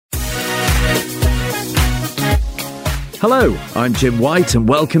Hello, I'm Jim White and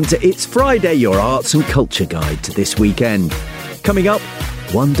welcome to It's Friday, your arts and culture guide to this weekend. Coming up,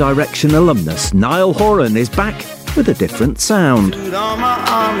 One Direction alumnus Niall Horan is back with a different sound. On my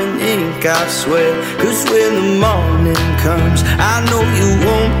arm in ink, I swear, 'cause when the morning comes, I know you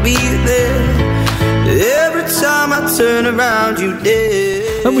won't be there. Every time I turn around, you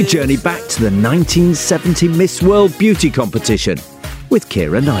dead. And we journey back to the 1970 Miss World Beauty competition with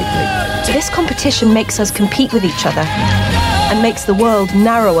Keira Knightley. This competition makes us compete with each other and makes the world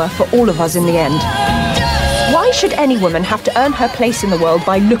narrower for all of us in the end. Why should any woman have to earn her place in the world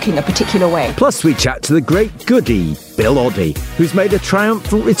by looking a particular way? Plus, we chat to the great goodie, Bill Oddie, who's made a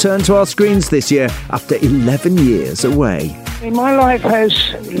triumphant return to our screens this year after 11 years away. My life has,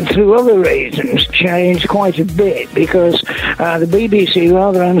 through other reasons, changed quite a bit because the BBC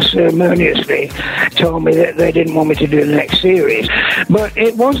rather unceremoniously told me that they didn't want me to do the next series. But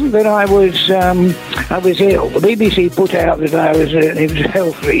it wasn't that I was ill. The BBC put out that it was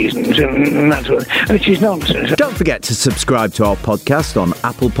health reasons and that sort of, which is nonsense. Don't forget to subscribe to our podcast on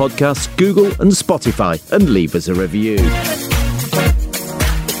Apple Podcasts, Google and Spotify and leave us a review.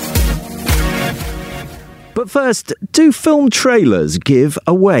 But first, do film trailers give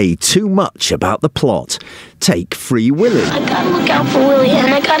away too much about the plot? Take Free Willy. I gotta look out for Willie,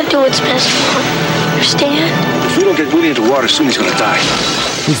 and I gotta do what's best for him. Understand? If we don't get Willie into water soon, he's gonna die.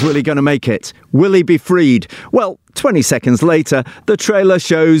 Is Willie going to make it? Will he be freed? Well, 20 seconds later, the trailer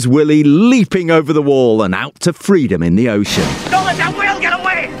shows Willie leaping over the wall and out to freedom in the ocean. Don't let that whale get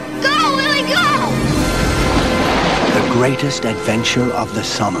away! Go, Willie, go! The greatest adventure of the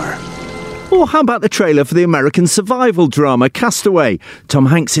summer. Or how about the trailer for the American survival drama Castaway? Tom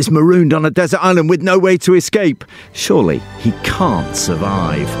Hanks is marooned on a desert island with no way to escape. Surely he can't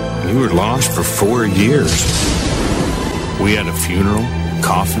survive. We were lost for 4 years. We had a funeral,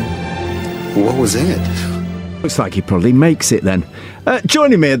 coffin. What was in it? Looks like he probably makes it then.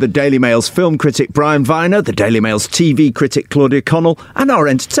 Joining me are the Daily Mail's film critic Brian Viner, the Daily Mail's TV critic Claudia Connell, and our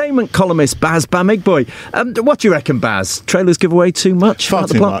entertainment columnist Baz Bamigboy. What do you reckon, Baz? Trailers give away too much? Far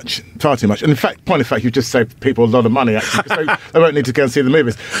too much. And in fact, point of fact, you've just saved people a lot of money, actually, because they won't need to go and see the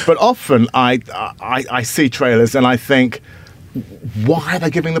movies. But often I see trailers and I think, why are they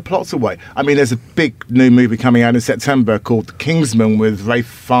giving the plots away? I mean, there's a big new movie coming out in September called The Kingsman with Ralph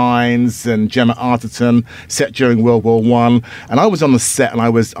Fiennes and Gemma Arterton, set during World War I. And I was on the set and I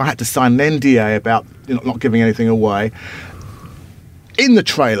had to sign an NDA about not giving anything away. In the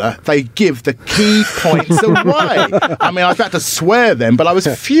trailer, they give the key points away. I mean, I've had to swear them, but I was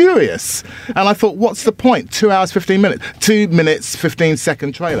furious. And I thought, what's the point? 2 hours, 15 minutes. 2 minutes,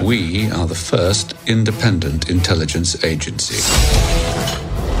 15-second trailer. We are the first independent intelligence agency,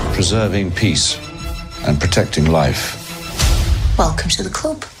 preserving peace and protecting life. Welcome to the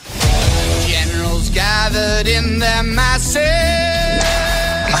club. Generals gathered in their masses.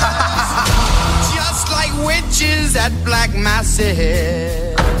 Like witches at black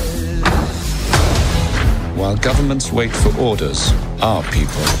masses. While governments wait for orders, our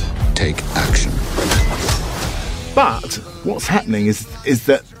people take action. But what's happening is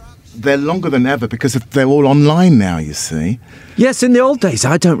that they're longer than ever because they're all online now, you see. Yes, in the old days,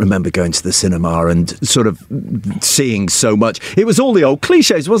 I don't remember going to the cinema and sort of seeing so much. It was all the old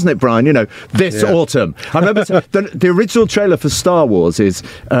cliches, wasn't it, Brian? This autumn. I remember the original trailer for Star Wars is,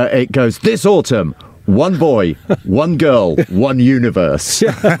 it goes, this autumn, one boy, one girl, one universe.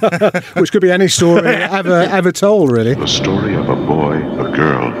 Which could be any story ever told, really. The story of a boy, a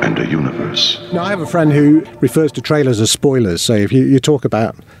girl, and a universe. Now, I have a friend who refers to trailers as spoilers. So if you talk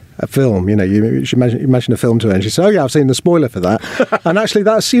about a film, you mention a film to her and she says, oh yeah, I've seen the spoiler for that. And actually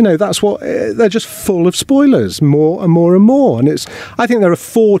that's what they're just full of spoilers, more and more and more. And I think there are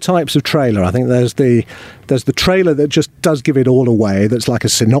 4 types of trailer. I think there's the trailer that just does give it all away, that's like a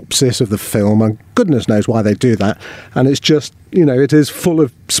synopsis of the film, and goodness knows why they do that. And it's just, it is full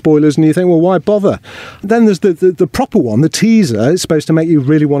of spoilers and you think, well, why bother? Then there's the proper one, the teaser. It's supposed to make you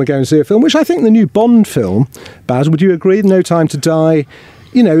really want to go and see a film, which I think the new Bond film, Baz, would you agree? No Time to Die.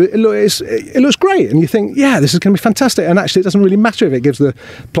 It looks great, and you think, yeah, this is going to be fantastic. And actually, it doesn't really matter if it gives the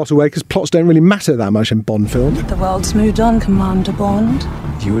plot away, because plots don't really matter that much in Bond films. The world's moved on, Commander Bond.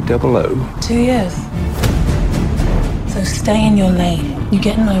 You were 00? 2 years. So stay in your lane. You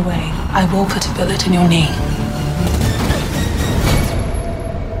get in my way, I will put a bullet in your knee.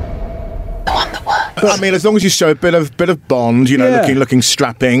 The one that works. I mean, as long as you show a bit of Bond, looking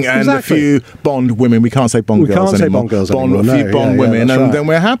strapping, and exactly. a few Bond women. We can't say Bond girls anymore. A few Bond women, and then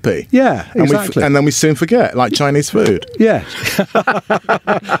we're happy. Yeah, exactly. And then we soon forget, like Chinese food. Yeah.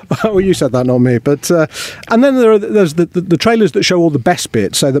 Well, you said that, not me. But and then there's the trailers that show all the best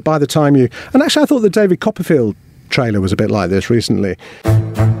bits, so that by the time you... And actually, I thought the David Copperfield trailer was a bit like this recently.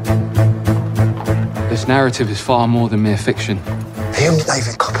 This narrative is far more than mere fiction. Are you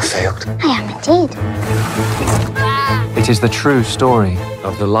David Copperfield? I am indeed. It is the true story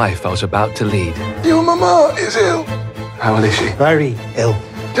of the life I was about to lead. Your mama is ill. How ill is she? Very ill.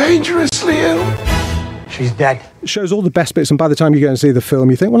 Dangerously ill. She's dead. It shows all the best bits, and by the time you go and see the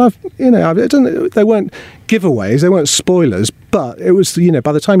film, you think, well, they weren't giveaways, they weren't spoilers, but it was,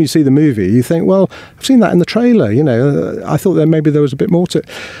 by the time you see the movie, you think, well, I've seen that in the trailer, I thought that maybe there was a bit more to it.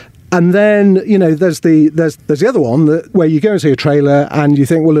 And then, there's the other one where you go and see a trailer and you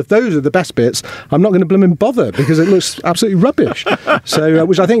think, well, if those are the best bits, I'm not going to blooming bother because it looks absolutely rubbish. So,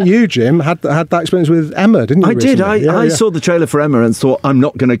 which I think you, Jim, had that experience with Emma, didn't you? I did. I saw the trailer for Emma and thought, I'm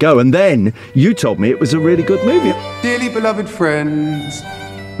not going to go. And then you told me it was a really good movie. Dearly beloved friends,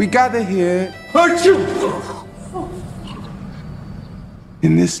 we gather here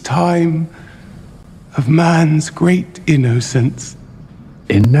in this time of man's great innocence.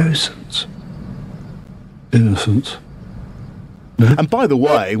 Innocence. And by the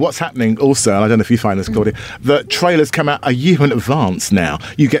way, what's happening also, and I don't know if you find this, Claudia, the trailers come out a year in advance now.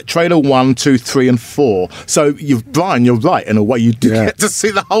 You get trailer 1, 2, 3, and 4. So, Brian, you're right in a way. You do get to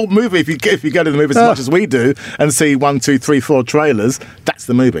see the whole movie if you go to the movies as much as we do and see 1, 2, 3, 4 trailers. That's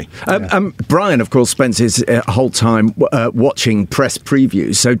the movie. Brian, of course, spends his whole time watching press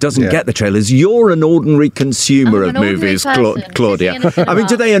previews, so doesn't get the trailers. You're an ordinary consumer of movies, Claudia. I mean,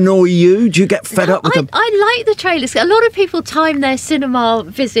 do they annoy you? Do you get fed up with them? I like the trailers. A lot of people time their cinema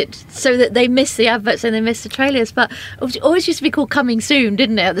visit so that they miss the adverts and they miss the trailers, but it always used to be called coming soon,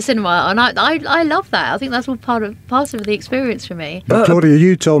 didn't it, at the cinema? And I love that. I think that's all part of the experience for me. But Claudia,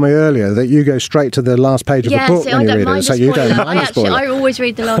 you told me earlier that you go straight to the last page of a book when you read it, so you don't mind a spoiler. I always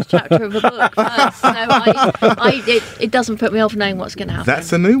read the last chapter of a book first, so it doesn't put me off knowing what's going to happen.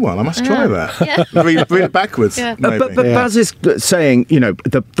 That's a new one. I must try that. Yeah. read it backwards. Yeah. But Baz is saying,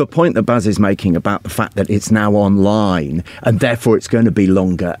 the point that Baz is making about the fact that it's now online and therefore it's going to be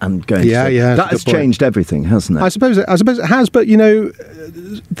longer and going to... That has changed everything, hasn't it? I suppose it has, but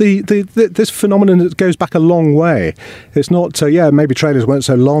this phenomenon goes back a long way. It's not maybe trailers weren't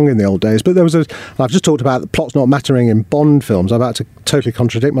so long in the old days, but there was I've just talked about the plots not mattering in Bond films. I'm about to totally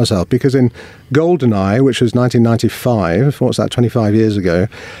contradict myself, because in GoldenEye, which was 1995, what's that, 25 years ago,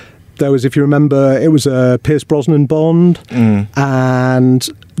 there was, if you remember, it was a Pierce Brosnan Bond, and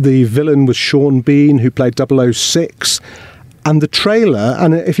the villain was Sean Bean, who played 006. And the trailer,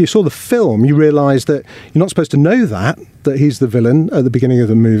 and if you saw the film, you realise that you're not supposed to know that he's the villain at the beginning of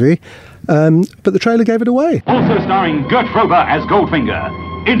the movie, but the trailer gave it away. Also starring Gert Frober as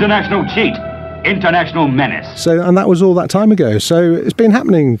Goldfinger, international cheat, international menace. So, and that was all that time ago. So it's been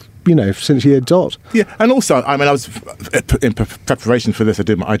happening, since year dot. Yeah, and also, I was in preparation for this.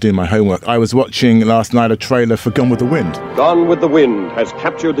 I do my homework. I was watching last night a trailer for Gone with the Wind. Gone with the Wind has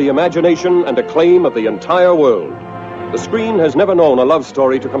captured the imagination and acclaim of the entire world. The screen has never known a love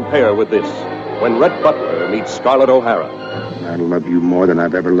story to compare with this. When Rhett Butler meets Scarlett O'Hara. I love you more than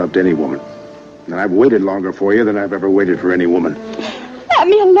I've ever loved any woman. And I've waited longer for you than I've ever waited for any woman. Let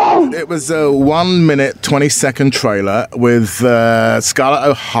me alone! It was a 1 minute, 20-second trailer with Scarlett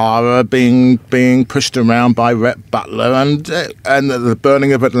O'Hara being pushed around by Rhett Butler and the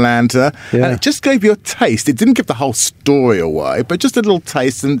burning of Atlanta. Yeah. And it just gave you a taste. It didn't give the whole story away, but just a little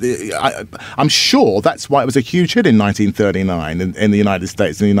taste. And I'm sure that's why it was a huge hit in 1939 in the United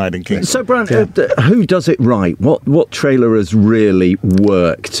States and the United Kingdom. So, Brian, who does it right? What trailer has really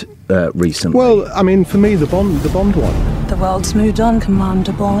worked recently? Well, I mean, for me, the Bond one. The world's moved on,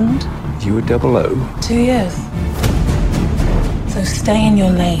 Commander Bond. You were 00? 2 years. So stay in your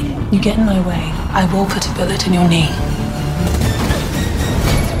lane. You get in my way, I will put a bullet in your knee.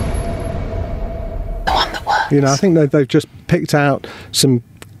 The one that works. I think they've just picked out some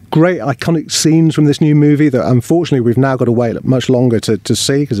great iconic scenes from this new movie that unfortunately we've now got to wait much longer to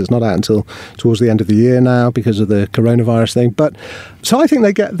see, because it's not out until towards the end of the year now because of the coronavirus thing. But so I think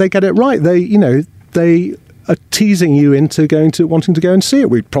they get it right. They are teasing you into wanting to go and see it.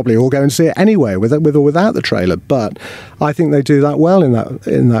 We'd probably all go and see it anyway, with or without the trailer. But I think they do that well in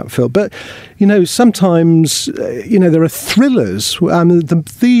that film. But sometimes there are thrillers.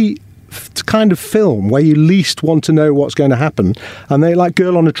 The kind of film where you least want to know what's going to happen, and they like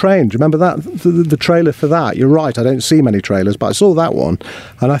Girl on a Train. Do you remember that the trailer for that? You're right, I don't see many trailers, but I saw that one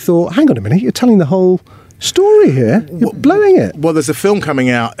and I thought, hang on a minute, you're telling the whole story here. You're blowing it. Well, there's a film coming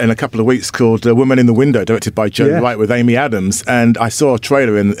out in a couple of weeks called Woman in the Window, directed by Joe Wright with Amy Adams. And I saw a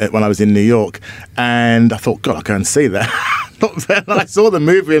trailer when I was in New York, and I thought, God, I'll go and see that. Then I saw the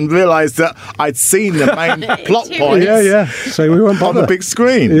movie and realised that I'd seen the main plot points. Yeah. So we won't bother. On the big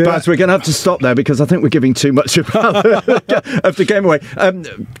screen. Yeah. But we're going to have to stop there because I think we're giving too much of the game away.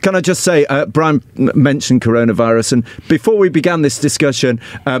 Can I just say, Brian mentioned coronavirus, and before we began this discussion,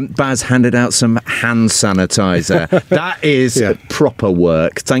 Baz handed out some hand sanitizer. That is proper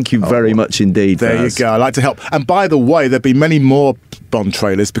work. Thank you very much indeed, There Baz. you go. I'd like to help. And by the way, there'll be many more Bond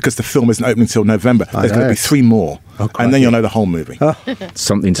trailers because the film isn't opening until November. There's going to be 3 more. And then you'll know the whole movie.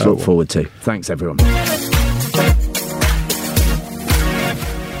 Something to look forward to. Thanks, everyone.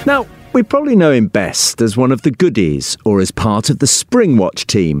 Now, we probably know him best as one of the goodies or as part of the Springwatch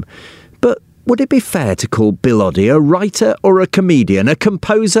team. But would it be fair to call Bill Oddie a writer or a comedian, a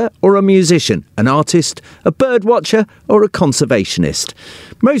composer or a musician, an artist, a bird watcher or a conservationist?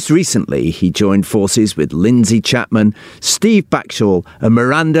 Most recently, he joined forces with Lindsay Chapman, Steve Backshall and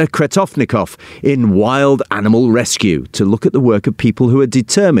Miranda Kretofnikoff in Wild Animal Rescue to look at the work of people who are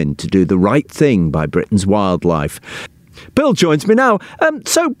determined to do the right thing by Britain's wildlife. Bill joins me now.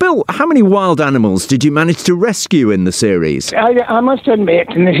 So, Bill, how many wild animals did you manage to rescue in the series? I must admit,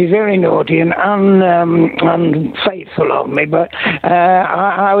 and this is very naughty and unfaithful of me, but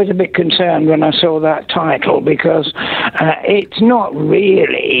I was a bit concerned when I saw that title because it's not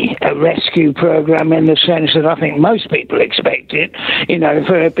really a rescue program in the sense that I think most people expect it. You know,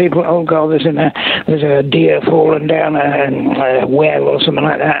 for people, oh God, there's a deer fallen down a well or something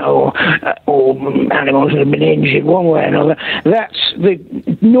like that, or animals that have been injured one way or another. That's the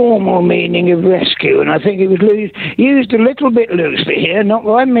normal meaning of rescue, and I think it was used a little bit loosely here, not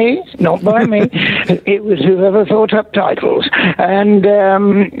by me. It was whoever thought up titles, and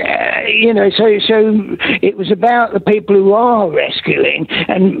so it was about the people who are rescuing,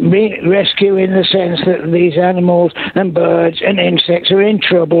 and rescue in the sense that these animals and birds and insects are in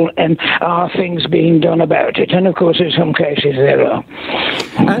trouble, and are things being done about it? And of course, in some cases there are.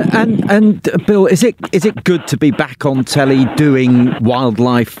 And Bill, is it good to be back on telly doing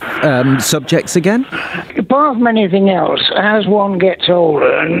wildlife subjects again? Apart from anything else, as one gets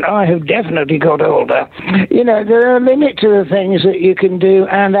older, and I have definitely got older, there are limits to the things that you can do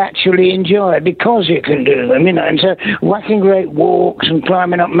and actually enjoy because you can do them, and so whacking great walks and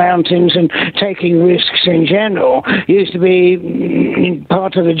climbing up mountains and taking risks in general used to be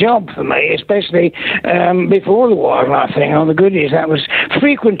part of the job for me, especially before the wildlife thing on the goodies. That was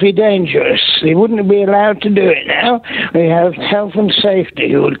frequently dangerous. They wouldn't be allowed to do it now. We have health and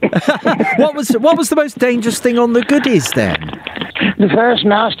safety. What was the most dangerous thing on the goodies then? The first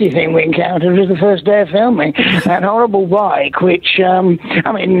nasty thing we encountered was the first day of filming. That horrible bike, which,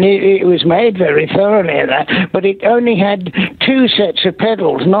 it was made very thoroughly in that, but it only had 2 sets of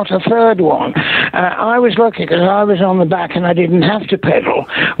pedals, not a third one. I was lucky because I was on the back and I didn't have to pedal,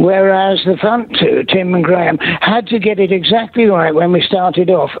 whereas the front 2, Tim and Graham, had to get it exactly right when we started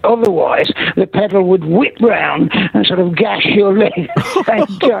off. Otherwise, the pedal would whip round and sort of gash your leg.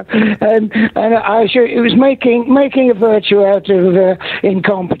 and I assure you, it was making a virtue out of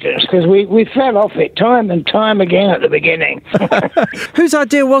incompetence because we fell off it time and time again at the beginning. Whose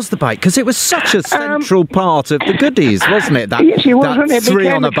idea was the bike? Because it was such a central part of the goodies, wasn't it? Yes, it wasn't. That 3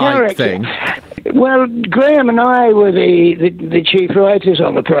 on a bike thing. Well, Graham and I were the chief writers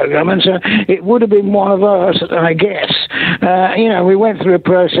on the programme, and so it would have been one of us, I guess. We went through a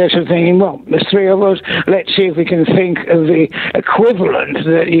process of thinking, well, there's 3 of us, let's see if we can think of the equivalent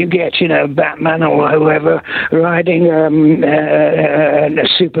that you get, Batman or whoever riding a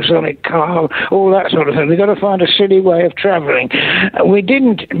supersonic car, all that sort of thing. We've got to find a silly way of travelling. We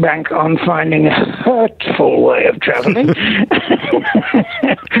didn't bank on finding a hurtful way of travelling,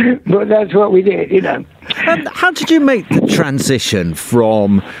 but that's what we did. How did you make the transition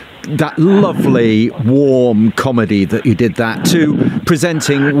from that lovely, warm comedy that you did that to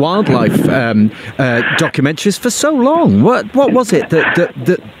presenting wildlife documentaries for so long? What was it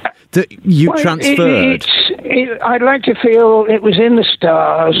that you transferred? I'd like to feel it was in the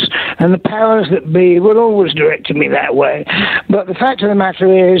stars, and the powers that be were always directing me that way. But the fact of the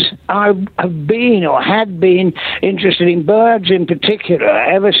matter is, I have been or had been interested in birds in particular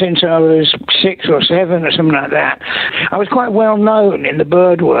ever since I was 6 or 7 or something like that. I was quite well known in the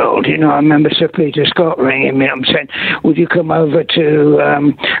bird world. I remember Sir Peter Scott ringing me up and saying, would you come over to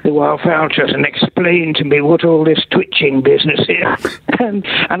the Wildfowl Trust and explain to me what all this twitching business is? And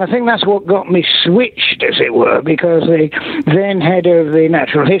I think that's what got me switched nest, as it were, because the then head of the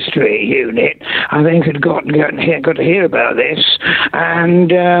Natural History Unit, I think, had got to hear about this,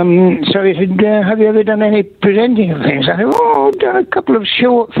 and so he said, have you ever done any presenting of things? I said, I've done a couple of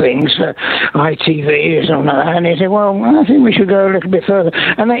short things for ITV or something like that. And he said, well, I think we should go a little bit further.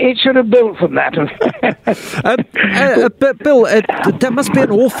 And it sort of built from that. But Bill, there must be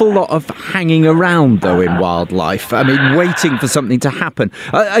an awful lot of hanging around, though, in wildlife. I mean, waiting for something to happen.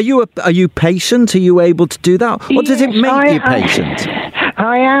 Are you patient? Are you able to do that? Or does it make you patient?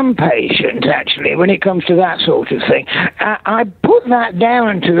 I am patient, actually, when it comes to that sort of thing. I put that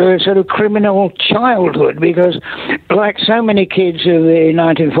down to a sort of criminal childhood because, like so many kids of the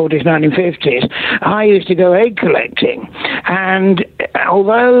 1940s, 1950s, I used to go egg collecting. And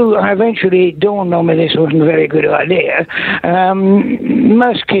although eventually it dawned on me this wasn't a very good idea,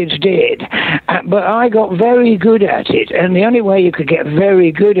 most kids did. But I got very good at it. And the only way you could get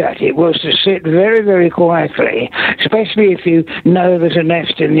very good at it was to sit very, very quietly, especially if you know there's a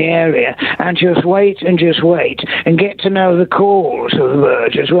nest in the area, and just wait and get to know the calls of the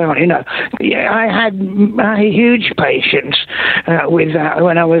birds as well. You know, I had huge patience with that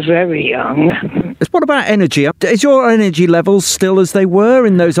when I was very young. What about energy? Is your energy levels still as they were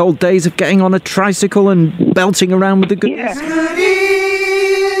in those old days of getting on a tricycle and belting around with the goodies? Yeah.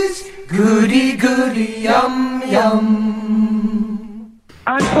 Goody, goody, yum, yum.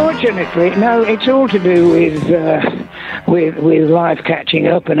 Unfortunately, no, it's all to do with life catching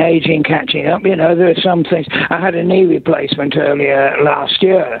up and aging catching up. You know, there are some things. I had a knee replacement earlier last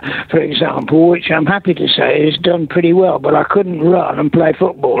year, for example, which I'm happy to say is done pretty well, but I couldn't run and play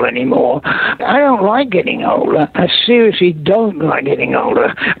football anymore. I don't like getting older. I seriously don't like getting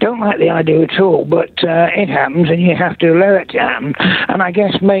older. I don't like the idea at all, but it happens and you have to allow it to happen, and I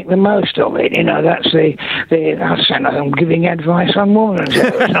guess make the most of it. You know, that's I sound like I'm giving advice on women.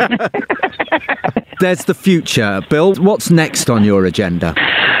 There's the future. Bill, what's next on your agenda?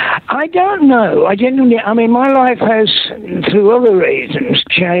 I don't know. I mean, my life has, through other reasons,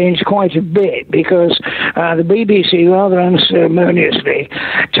 changed quite a bit because the BBC rather unceremoniously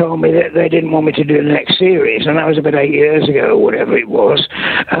told me that they didn't want me to do the next series, and that was about 8 years ago, or whatever it was.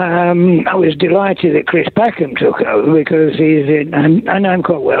 I was delighted that Chris Packham took over because I know him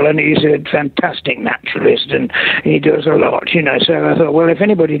quite well, and he's a fantastic naturalist, and he does a lot, you know. So I thought, well, if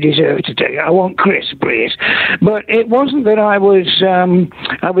anybody deserves to take it, I want Chris, please. But it wasn't that I was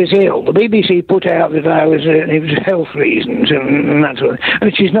ill. The BBC put out that it was health reasons and that sort of thing,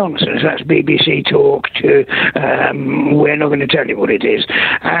 which is nonsense. That's BBC talk to, we're not going to tell you what it is.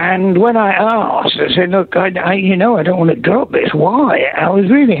 And when I asked, I said, look, I don't want to drop this. Why? I was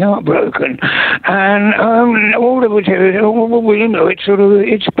really heartbroken. And all they would say is, well, you know, it's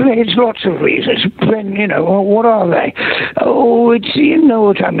lots of reasons. You know, what are they? Oh, you know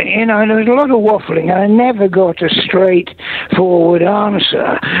what I mean. You know, there was a lot of waffling. I never got a straightforward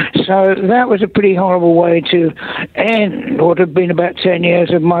answer. So that was a pretty horrible way to end what had been about 10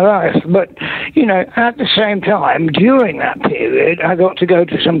 years of my life. But, you know, at the same time, during that period, I got to go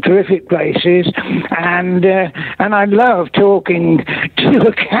to some terrific places, and I love talking to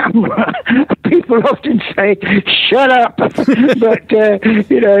a camera. People often say, shut up. But,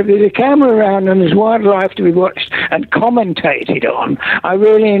 you know, if there's a camera around and there's wildlife to be watched and commentated on, I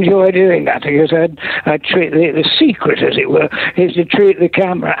really enjoy doing that because I treat the secret, as it were, is to treat the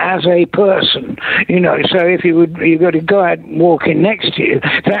camera as a person, you know. So if you've got a guide walking next to you,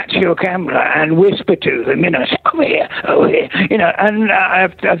 that's your camera, and whisper to them, you know, say, over here, you know. And I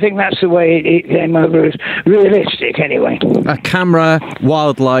think that's the way it came over as realistic, anyway. A camera,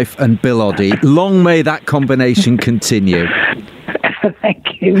 wildlife, and Bill Oddie. Long may that combination continue.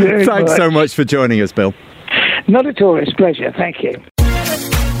 Thank you very much. Thanks so much for joining us, Bill. Not at all. It's a pleasure. Thank you.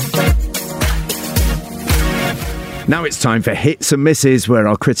 Now it's time for Hits and Misses, where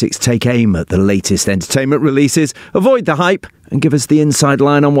our critics take aim at the latest entertainment releases, avoid the hype, and give us the inside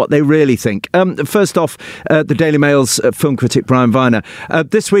line on what they really think. First off, the Daily Mail's film critic Brian Viner.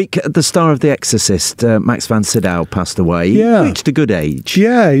 This week, the star of The Exorcist, Max von Sydow, passed away. Yeah. He reached a good age.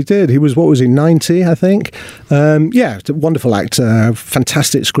 Yeah, he did. He was, 90, I think? Wonderful actor,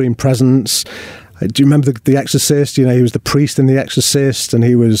 fantastic screen presence. Do you remember The Exorcist? You know, he was the priest in The Exorcist, and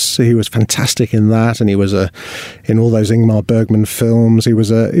he was fantastic in that, and he was in all those Ingmar Bergman films. He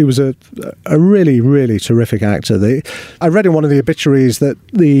was a really, really terrific actor. I read in one of the obituaries that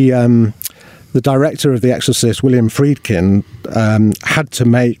the director of The Exorcist, William Friedkin, had to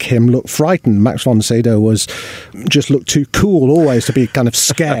make him look frightened. Max von Sydow just looked too cool always to be kind of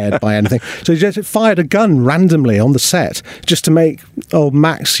scared by anything. So he just fired a gun randomly on the set just to make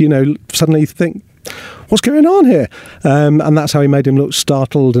Max, you know, suddenly think, what's going on here? And that's how he made him look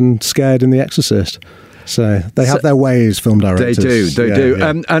startled and scared in The Exorcist. So they have their ways, film directors. They do.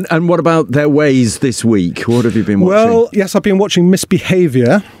 Yeah. And what about their ways this week? What have you been watching? Well, yes, I've been watching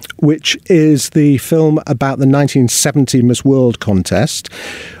Misbehaviour, which is the film about the 1970 Miss World contest,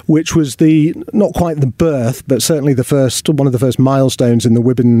 which was not quite the birth, but certainly one of the first milestones in the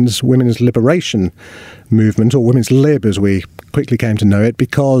women's liberation movement, or women's lib as we quickly came to know it,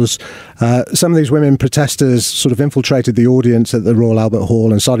 because some of these women protesters sort of infiltrated the audience at the Royal Albert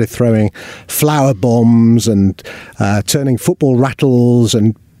Hall and started throwing flower bombs and turning football rattles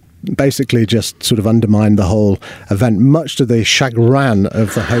and basically just sort of undermined the whole event, much to the chagrin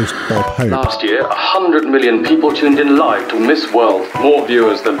of the host, Bob Hope. Last year, 100 million people tuned in live to Miss World. More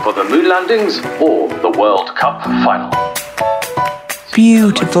viewers than for the moon landings or the World Cup final.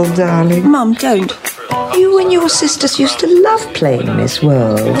 Beautiful, darling. Mum, don't. You and your sisters used to love playing Miss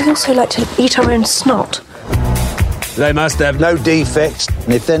World. We also like to eat our own snot. They must have no defects,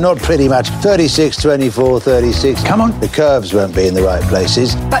 and if they're not pretty much 36, 24, 36, come on, the curves won't be in the right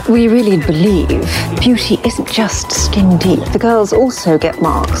places. But we really believe beauty isn't just skin deep. The girls also get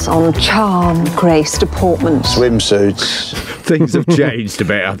marks on charm, grace, deportment. Swimsuits. Things have changed a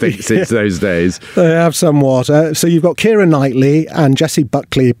bit, I think, since those days. They have somewhat. So you've got Keira Knightley and Jessie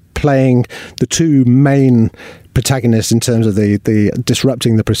Buckley playing the two main protagonists in terms of the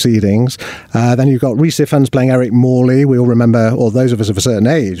disrupting the proceedings. Then you've got Rhys Ifans playing Eric Morley. We all remember, or those of us of a certain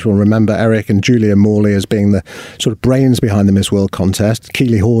age will remember Eric and Julia Morley as being the sort of brains behind the Miss World contest.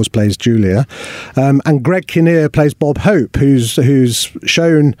 Keeley Hawes plays Julia. And Greg Kinnear plays Bob Hope, who's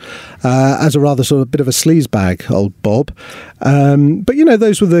shown as a rather sort of bit of a sleazebag, old Bob. But, you know,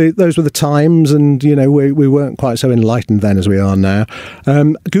 those were the times, and, you know, we weren't quite so enlightened then as we are now.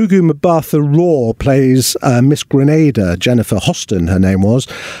 Gugu Mbatha-Raw plays Miss Grenada, Jennifer Hoston, her name was.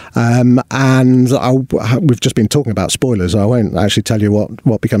 We've just been talking about spoilers. I won't actually tell you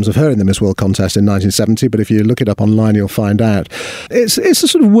what becomes of her in the Miss World contest in 1970, but if you look it up online, you'll find out. It's a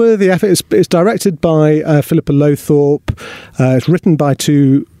sort of worthy effort. It's directed by Philippa Lowthorpe. It's written by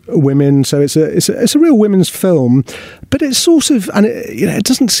two women, so it's a real women's film, but it's sort of, and it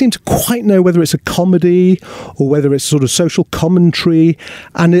doesn't seem to quite know whether it's a comedy or whether it's sort of social commentary,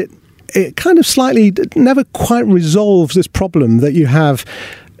 and it kind of slightly never quite resolves this problem that you have.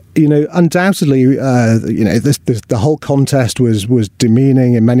 You know, undoubtedly, the whole contest was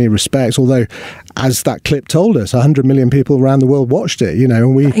demeaning in many respects. Although, as that clip told us, 100 million people around the world watched it. You know,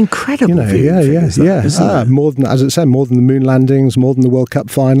 and we incredible. You know, more than, as it said, more than the moon landings, more than the World Cup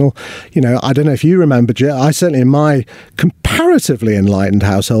final. You know, I don't know if you remember, Jet. I certainly, in my comparatively enlightened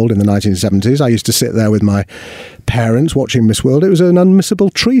household in the 1970s, I used to sit there with my parents watching Miss World. It was an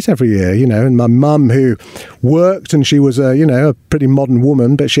unmissable treat every year, you know. And my mum, who worked, and she was a pretty modern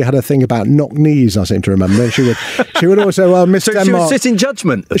woman, but she had a thing about knock knees, I seem to remember. She would always say, well, Miss Denmark... she would sit in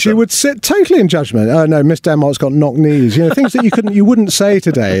judgment? She would sit totally in judgment. Oh, no, Miss Denmark's got knock knees. You know, things that you wouldn't say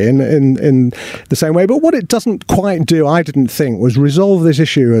today in the same way. But what it doesn't quite do, I didn't think, was resolve this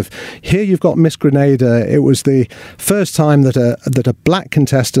issue of, here you've got Miss Grenada. It was the first time that a black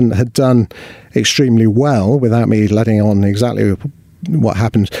contestant had done extremely well, without me letting on exactly what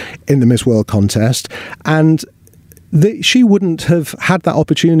happened in the Miss World contest. And she wouldn't have had that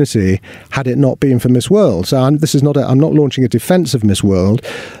opportunity had it not been for Miss World. So I'm not launching a defence of Miss World,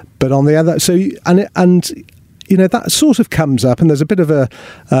 but on the other, and you know, that sort of comes up, and there's a bit of a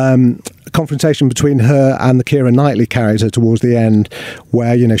confrontation between her and the Keira Knightley character towards the end,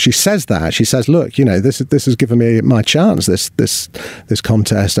 where, you know, she says, look, you know, this has given me my chance, this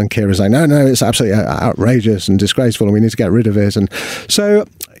contest, and Keira's like, no, it's absolutely outrageous and disgraceful, and we need to get rid of it. And so,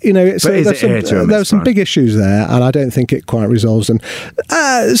 you know, there's some big issues there, and I don't think it quite resolves them.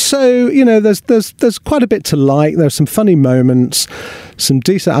 So, you know, there's quite a bit to like. There's some funny moments, some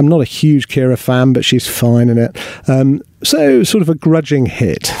decent. I'm not a huge Keira fan, but she's fine in it. So, sort of a grudging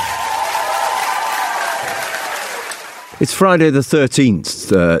hit. It's Friday the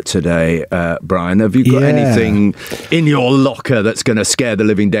 13th today, Brian. Have you got anything in your locker that's going to scare the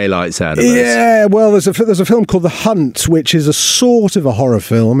living daylights out of us? Yeah, well, there's a film called The Hunt, which is a sort of a horror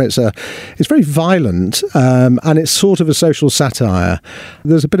film. It's very violent, and it's sort of a social satire.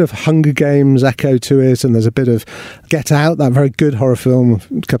 There's a bit of Hunger Games echo to it, and there's a bit of Get Out, that very good horror film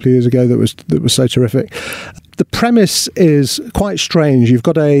a couple of years ago that was so terrific. The premise is quite strange. You've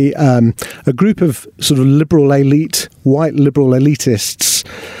got a group of sort of white liberal elitists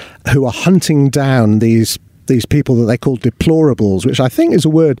who are hunting down these people that they call deplorables, which I think is a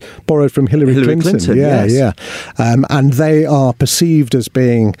word borrowed from Hillary Clinton. Yeah. And they are perceived as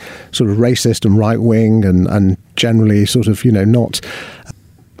being sort of racist and right-wing and generally sort of, you know, not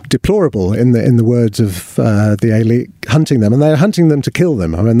deplorable in the words of the elite hunting them, and they're hunting them to kill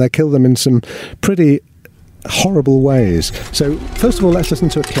them. I mean, they kill them in some pretty horrible ways. So, first of all, let's listen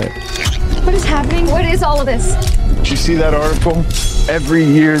to a clip. What is happening? What is all of this? Did you see that article? Every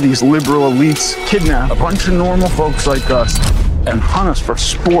year, these liberal elites kidnap a bunch of normal folks like us and hunt us for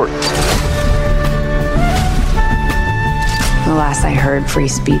sport. The last I heard, free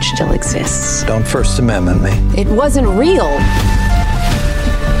speech still exists. Don't First Amendment me. It wasn't real.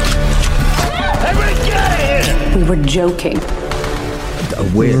 Everybody get out of here! We were joking. A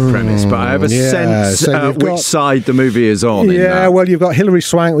weird premise, but I have a sense which side the movie is on. Yeah, well, you've got Hilary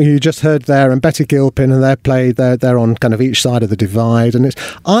Swank, who you just heard there, and Betty Gilpin, and they're on kind of each side of the divide. And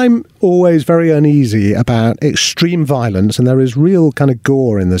I'm always very uneasy about extreme violence, and there is real kind of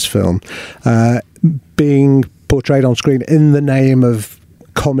gore in this film being portrayed on screen in the name of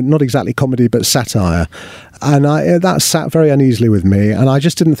comedy, not exactly comedy, but satire. And that sat very uneasily with me, and I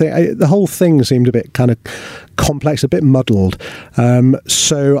just didn't think the whole thing seemed a bit kind of complex, a bit muddled.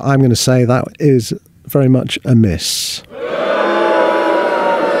 So I'm going to say that is very much a miss.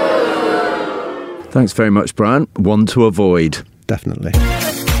 Thanks very much, Brian. One to avoid. Definitely.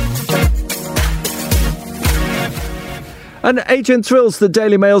 And Adrian Thrills, the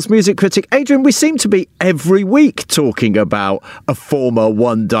Daily Mail's music critic. Adrian, we seem to be every week talking about a former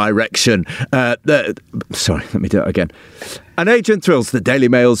One Direction. Sorry, let me do it again. And Adrian Thrills, the Daily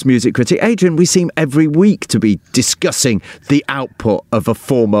Mail's music critic. Adrian, we seem every week to be discussing the output of a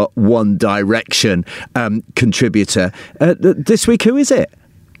former One Direction contributor. This week, who is it?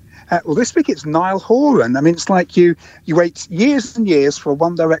 Well, this week it's Niall Horan. I mean, it's like you wait years and years for a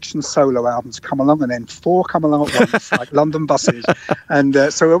One Direction solo album to come along, and then 4 come along at once, like London buses. And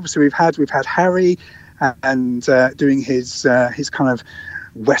so obviously we've had Harry and doing his kind of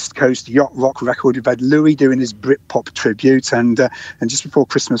West Coast yacht rock record. We've had Louis doing his Britpop tribute, and just before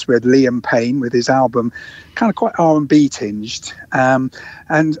Christmas we had Liam Payne with his album, kind of quite R&B tinged. And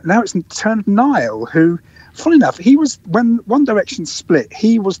now it's in the turn of Niall, who, funny enough, he was, when One Direction split,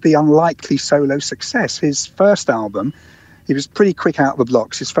 he was the unlikely solo success. His first album, he was pretty quick out of the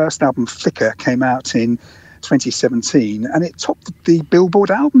blocks. His first album, Flicker, came out in 2017, and it topped the Billboard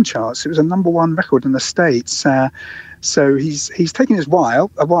album charts. It was a #1 record in the States. So he's taken a while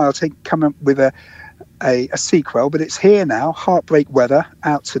to come up with a sequel, but it's here now. Heartbreak Weather,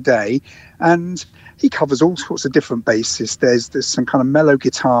 out today, and he covers all sorts of different bases. There's some kind of mellow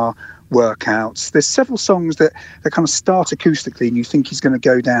guitar workouts. There's several songs that kind of start acoustically, and you think he's going to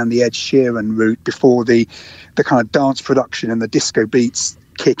go down the Ed Sheeran route before the kind of dance production and the disco beats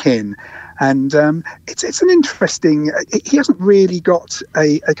kick in. And it's an interesting. He hasn't really got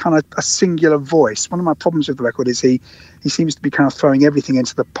a kind of a singular voice. One of my problems with the record is he seems to be kind of throwing everything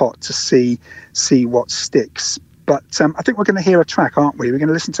into the pot to see what sticks. But I think we're going to hear a track, aren't we? We're going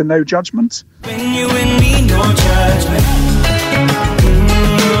to listen to No Judgment. When you and me, no judgment.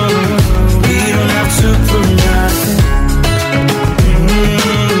 We don't have to prove nothing.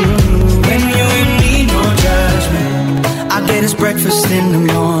 When you and me, no judgment. I get his breakfast in the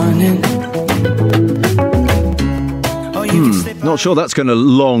morning. Not sure that's going to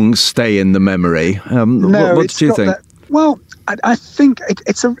long stay in the memory. No, what do you think? Well, I think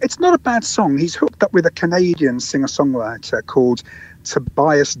it's not a bad song. He's hooked up with a Canadian singer-songwriter called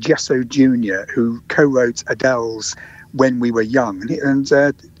Tobias Jesso Jr., who co-wrote Adele's When We Were Young. And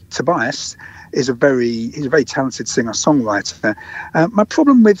Tobias is a very talented singer-songwriter. My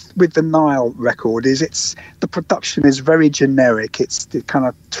problem with the Niall record is the production is very generic. It kind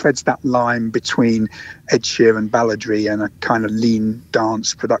of treads that line between Ed Sheeran balladry and a kind of lean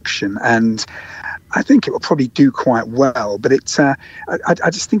dance production. And I think it will probably do quite well, but I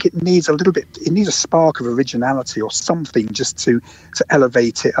just think it needs a spark of originality or something just to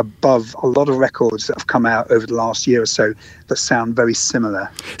elevate it above a lot of records that have come out over the last year or so that sound very similar.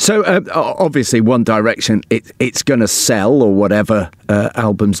 So obviously One Direction, it's going to sell, or whatever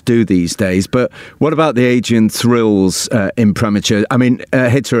albums do these days, but what about the Adrian Thrills in Premature? I mean,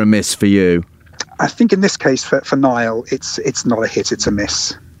 hit or a miss for you? I think in this case for Niall, it's not a hit, it's a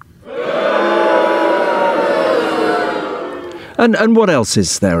miss. And what else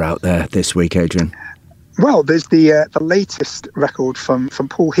is there out there this week, Adrian? Well, there's the latest record from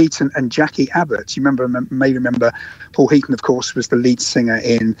Paul Heaton and Jackie Abbott. You may remember Paul Heaton, of course, was the lead singer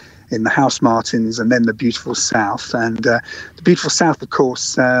in the House Martins and then the Beautiful South. And the Beautiful South, of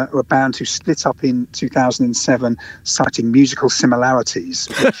course, are a band who split up in 2007, citing musical similarities,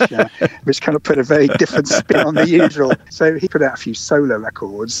 which kind of put a very different spin on the usual. So he put out a few solo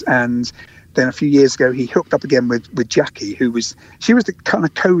records, and Then a few years ago, he hooked up again with Jackie, she was the kind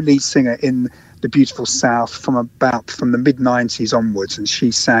of co-lead singer in The Beautiful South from the mid-90s onwards, and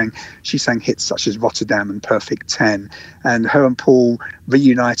she sang hits such as Rotterdam and Perfect 10. And her and Paul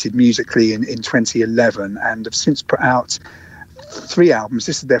reunited musically in 2011 and have since put out 3 albums.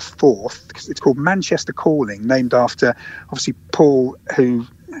 This is their 4th. It's called Manchester Calling, named after, obviously, Paul, who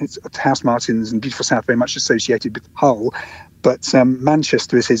is Housemartins and Beautiful South very much associated with Hull, but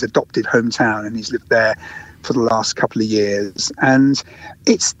Manchester is his adopted hometown, and he's lived there for the last couple of years. And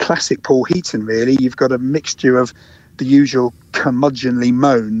it's classic Paul Heaton, really. You've got a mixture of the usual curmudgeonly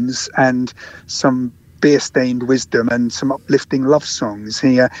moans and some beer-stained wisdom and some uplifting love songs.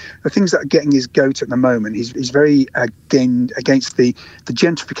 The things that are getting his goat at the moment, he's very against the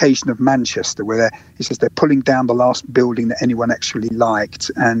gentrification of Manchester, where he says they're pulling down the last building that anyone actually liked.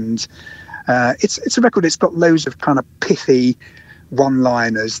 And it's a record. It's got loads of kind of pithy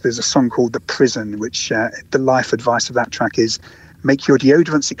one-liners. There's a song called The Prison, which the life advice of that track is, make your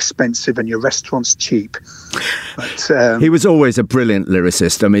deodorants expensive and your restaurants cheap. But he was always a brilliant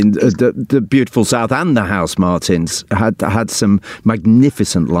lyricist. I mean, the Beautiful South and the Housemartins had some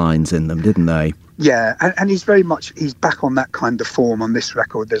magnificent lines in them, didn't they? Yeah, and he's back on that kind of form on this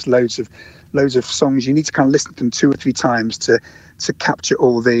record. There's loads of songs. You need to kind of listen to them 2 or 3 times to capture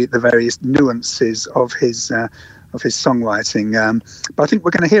all the various nuances of his songwriting. But I think we're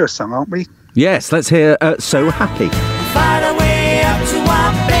going to hear a song, aren't we? Yes, let's hear So Happy. Find our way up to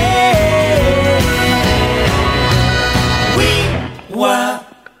our bed. We were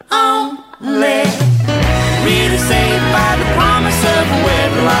only really saved by the promise of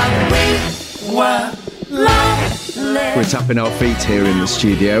wedlock. We were lonely. We're tapping our feet here in the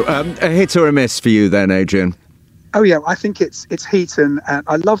studio. A hit or a miss for you then, Adrian? Oh yeah, I think it's Heaton, and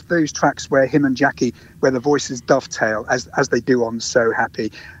I love those tracks where him and Jackie, where the voices dovetail as they do on So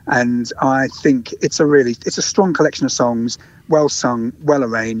Happy, and I think it's a strong collection of songs, well sung, well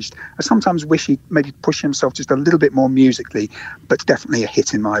arranged. I sometimes wish he'd maybe push himself just a little bit more musically, but definitely a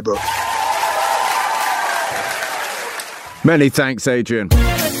hit in my book. Many thanks, Adrian.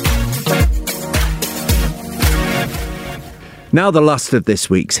 Now the last of this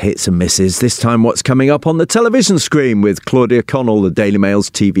week's hits and misses, this time what's coming up on the television screen with Claudia Connell, the Daily Mail's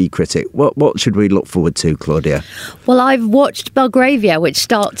TV critic. What should we look forward to, Claudia? Well, I've watched Belgravia, which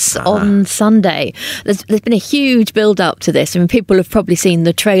starts on Sunday. There's been a huge build-up to this. I mean, people have probably seen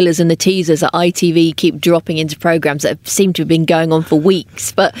the trailers and the teasers that ITV keep dropping into programmes that seem to have been going on for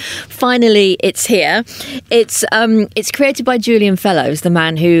weeks. But finally, it's here. It's created by Julian Fellowes, the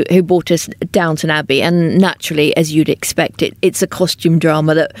man who brought us Downton Abbey. And naturally, as you'd expect, it's a costume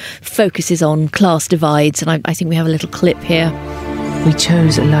drama that focuses on class divides, and I think we have a little clip here. We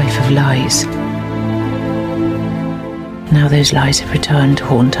chose a life of lies. Now those lies have returned to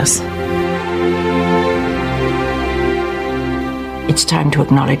haunt us. It's time to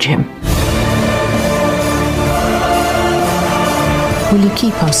acknowledge him. Will you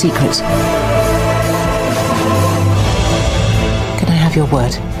keep our secrets? Can I have your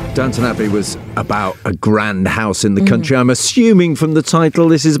word? Downton Abbey was about a grand house in the country. I'm assuming from the title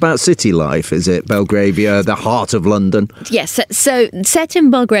this is about city life, is it? Belgravia, the heart of London. Yes, so set in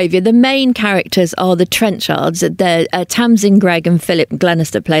Belgravia, the main characters are the Trenchards. They're Tamsin Greig and Philip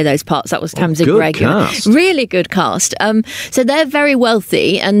Glenister play those parts. That was Tamsin Greig. Cast. Really good cast. So they're very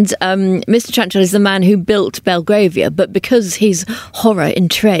wealthy, and Mr. Trenchard is the man who built Belgravia, but because he's horror in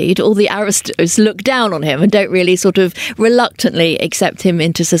trade, all the aristos look down on him and don't really sort of reluctantly accept him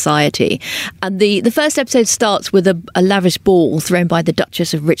into society. And the first episode starts with a lavish ball thrown by the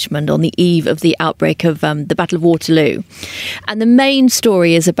Duchess of Richmond on the eve of the outbreak of the Battle of Waterloo. And the main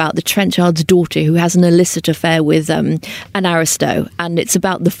story is about the Trenchard's daughter, who has an illicit affair with an aristo, and it's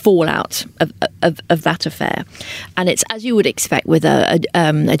about the fallout of that affair. And it's, as you would expect with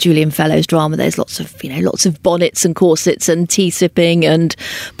a Julian Fellowes drama, there's lots of bonnets and corsets and tea sipping and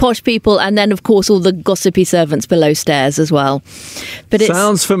posh people, and then of course all the gossipy servants below stairs as well. But it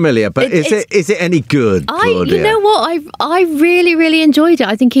sounds familiar, but is it any good, Claudia? You know what? I really, really enjoyed it.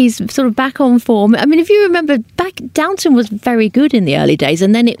 I think he's sort of back on form. I mean, if you remember, Downton was very good in the early days,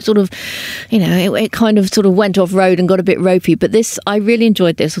 and then it sort of, it kind of sort of went off road and got a bit ropey. But this, I really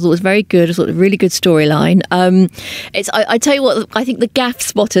enjoyed this. I thought it was very good. I thought it was a really good storyline. I tell you what, I think the gaff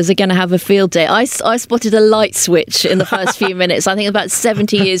spotters are going to have a field day. I spotted a light switch in the first few minutes. I think about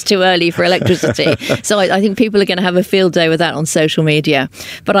 70 years too early for electricity. So I think people are going to have a field day with that on social media.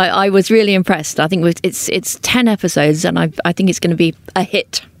 But I was really impressed. I think it's 10 episodes, and I think it's going to be a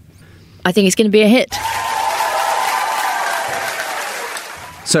hit. I think it's going to be a hit.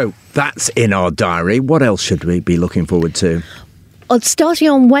 So that's in our diary. What else should we be looking forward to? starting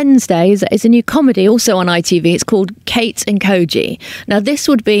on Wednesday is a new comedy also on ITV. It's called Kate and Koji. Now, this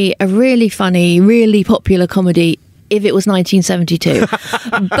would be a really funny, really popular comedy if it was 1972.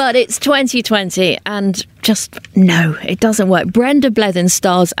 But it's 2020 and just, no, it doesn't work. Brenda Blethyn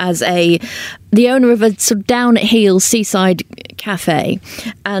stars as the owner of a sort of down-at-heel seaside cafe,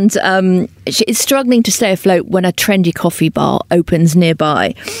 and she is struggling to stay afloat when a trendy coffee bar opens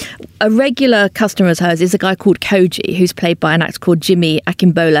nearby. A regular customer of hers is a guy called Koji, who's played by an actor called Jimmy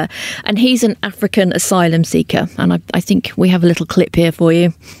Akimbola, and he's an African asylum seeker. And I think we have a little clip here for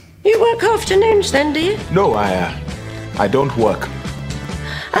you. You work afternoons then, do you? No, I don't work.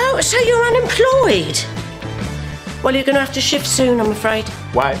 Oh, so you're unemployed? Well, you're going to have to shift soon, I'm afraid.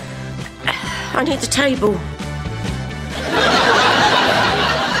 Why? I need the table.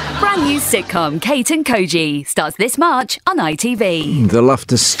 Brand new sitcom Kate and Koji starts this March on ITV. The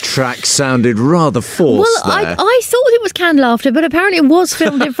laughter track sounded rather forced Well, there. I thought it was canned laughter, but apparently it was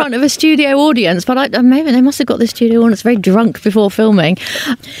filmed in front of a studio audience. But maybe they must have got the studio audience very drunk before filming.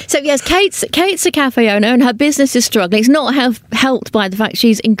 So yes, Kate's a cafe owner and her business is struggling. It's not helped by the fact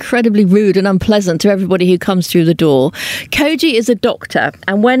she's incredibly rude and unpleasant to everybody who comes through the door. Koji is a doctor,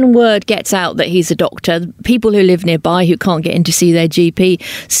 and when word gets out that he's a doctor, people who live nearby who can't get in to see their GP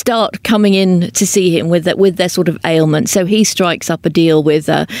start coming in to see him with their sort of ailment. So he strikes up a deal with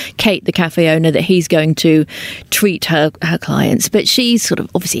Kate, the cafe owner, that he's going to treat her clients. But she's sort of,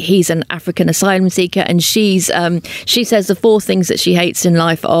 obviously he's an African asylum seeker, and she says the 4 things that she hates in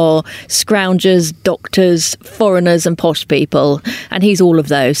life are scroungers, doctors, foreigners and posh people, and he's all of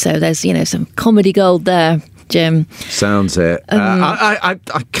those. So there's some comedy gold there, Jim. Sounds it. I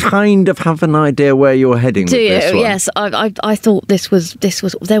kind of have an idea where you're heading with this one. Yes, I thought this was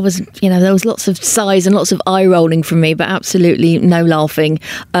there was lots of sighs and lots of eye rolling from me, but absolutely no laughing.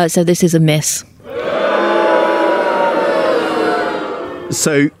 So this is a miss.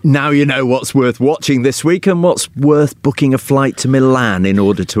 So now you know what's worth watching this week and what's worth booking a flight to Milan in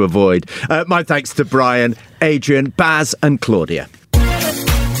order to avoid. My thanks to Brian, Adrian, Baz and Claudia.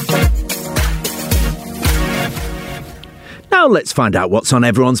 Now let's find out what's on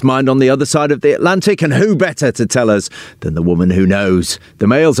everyone's mind on the other side of the Atlantic, and who better to tell us than the woman who knows, the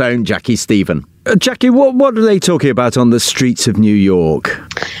Mail's own Jackie Stephen. Jackie, what are they talking about on the streets of New York?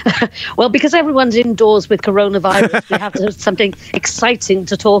 Well, because everyone's indoors with coronavirus, we have to have something exciting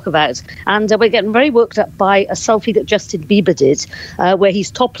to talk about. And we're getting very worked up by a selfie that Justin Bieber did, where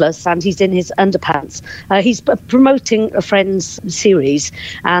he's topless and he's in his underpants. He's promoting a Friends series,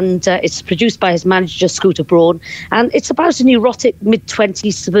 and it's produced by his manager, Scooter Braun. And it's about an erotic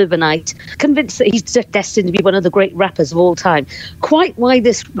mid-20s suburbanite, convinced that he's destined to be one of the great rappers of all time. Quite why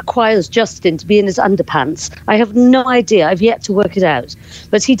this requires Justin to be in his underpants, I have no idea. I've yet to work it out.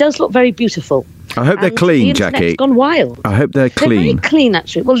 But he does look very beautiful. I hope they're clean, Jackie. It's gone wild. I hope they're clean. They're very clean,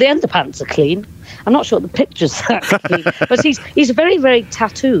 actually. Well, the underpants are clean. I'm not sure the pictures are clean. But he's very, very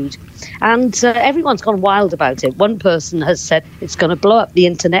tattooed. And everyone's gone wild about it. One person has said it's going to blow up the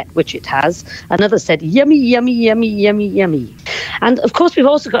internet, which it has. Another said, yummy, yummy, yummy, yummy, yummy. And, of course, we've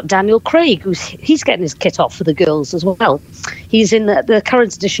also got Daniel Craig, he's getting his kit off for the girls as well. He's in the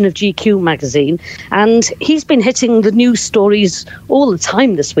current edition of GQ magazine, and he's been hitting the news stories all the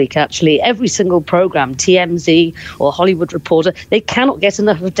time this week, actually. Every single programme, TMZ or Hollywood Reporter, they cannot get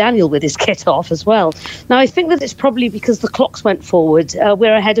enough of Daniel with his kit off as well. Now, I think that it's probably because the clocks went forward.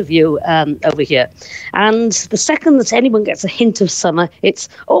 We're ahead of you over here. And the second that anyone gets a hint of summer, it's,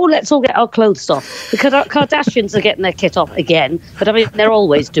 let's all get our clothes off. The Kardashians are getting their kit off again. But I mean, they're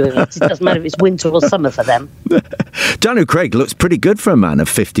always doing it. It doesn't matter if it's winter or summer for them. Daniel Craig looks pretty good for a man of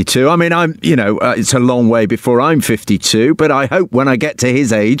 52. I mean, it's a long way before I'm 52, but I hope when I get to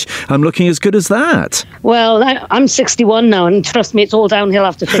his age, I'm looking as good as that. Well, I'm 61 now, and trust me, it's all downhill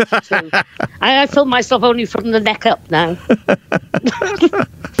after 52. I feel myself only from the neck up now.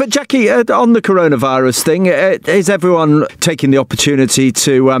 But Jackie, on the coronavirus thing, is everyone taking the opportunity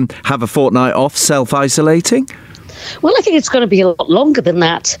to have a fortnight off, self-isolating? Well, I think it's going to be a lot longer than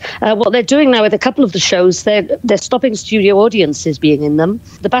that. What they're doing now with a couple of the shows, they're stopping studio audiences being in them.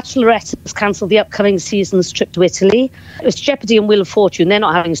 The Bachelorette has cancelled the upcoming season's trip to Italy. It's Jeopardy and Wheel of Fortune. They're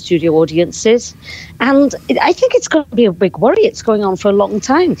not having studio audiences. And I think it's going to be a big worry. It's going on for a long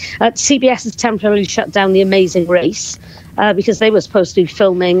time. CBS has temporarily shut down The Amazing Race. Because they were supposed to be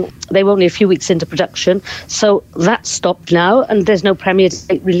filming. They were only a few weeks into production. So that's stopped now, and there's no premiere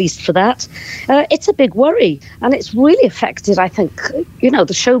date released for that. It's a big worry, and it's really affected, I think, the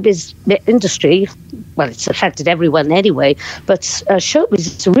showbiz industry well, it's affected everyone anyway, but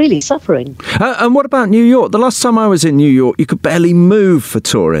showbiz is really suffering. And what about New York? The last time I was in New York, you could barely move for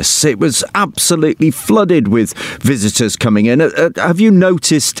tourists. It was absolutely flooded with visitors coming in. Have you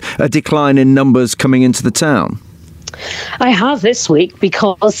noticed a decline in numbers coming into the town? I have this week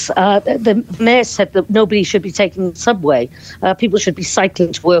because the mayor said that nobody should be taking the subway. People should be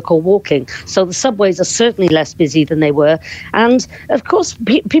cycling to work or walking. So the subways are certainly less busy than they were. And, of course,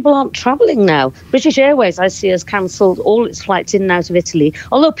 people aren't travelling now. British Airways, I see, has cancelled all its flights in and out of Italy,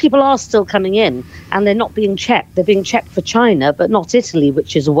 although people are still coming in and they're not being checked. They're being checked for China, but not Italy,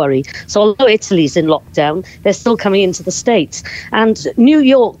 which is a worry. So although Italy's in lockdown, they're still coming into the States. And New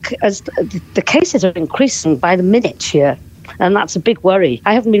York, as the cases are increasing by the minute here, and that's a big worry.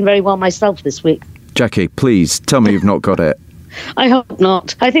 I haven't been very well myself this week. Jackie, please tell me you've not got it. I hope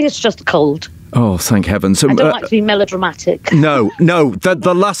not. I think it's just a cold. Oh, thank heaven. So, I don't like to be melodramatic. No.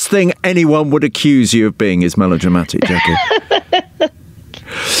 The last thing anyone would accuse you of being is melodramatic, Jackie.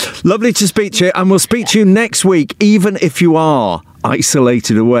 Lovely to speak to you, and we'll speak to you next week, even if you are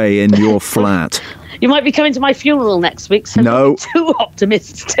isolated away in your flat. You might be coming to my funeral next week, so no. Don't be too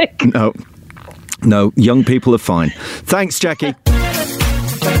optimistic. No, young people are fine. Thanks, Jackie.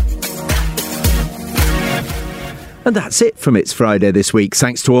 And that's it from It's Friday this week.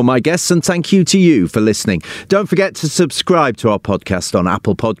 Thanks to all my guests and thank you to you for listening. Don't forget to subscribe to our podcast on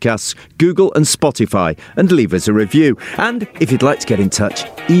Apple Podcasts, Google and Spotify and leave us a review. And if you'd like to get in touch,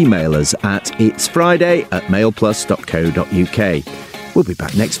 email us at itsfriday@mailplus.co.uk. We'll be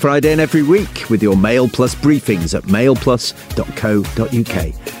back next Friday and every week with your Mail Plus briefings at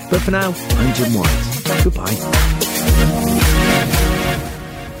mailplus.co.uk. But for now, I'm Jim White. Goodbye.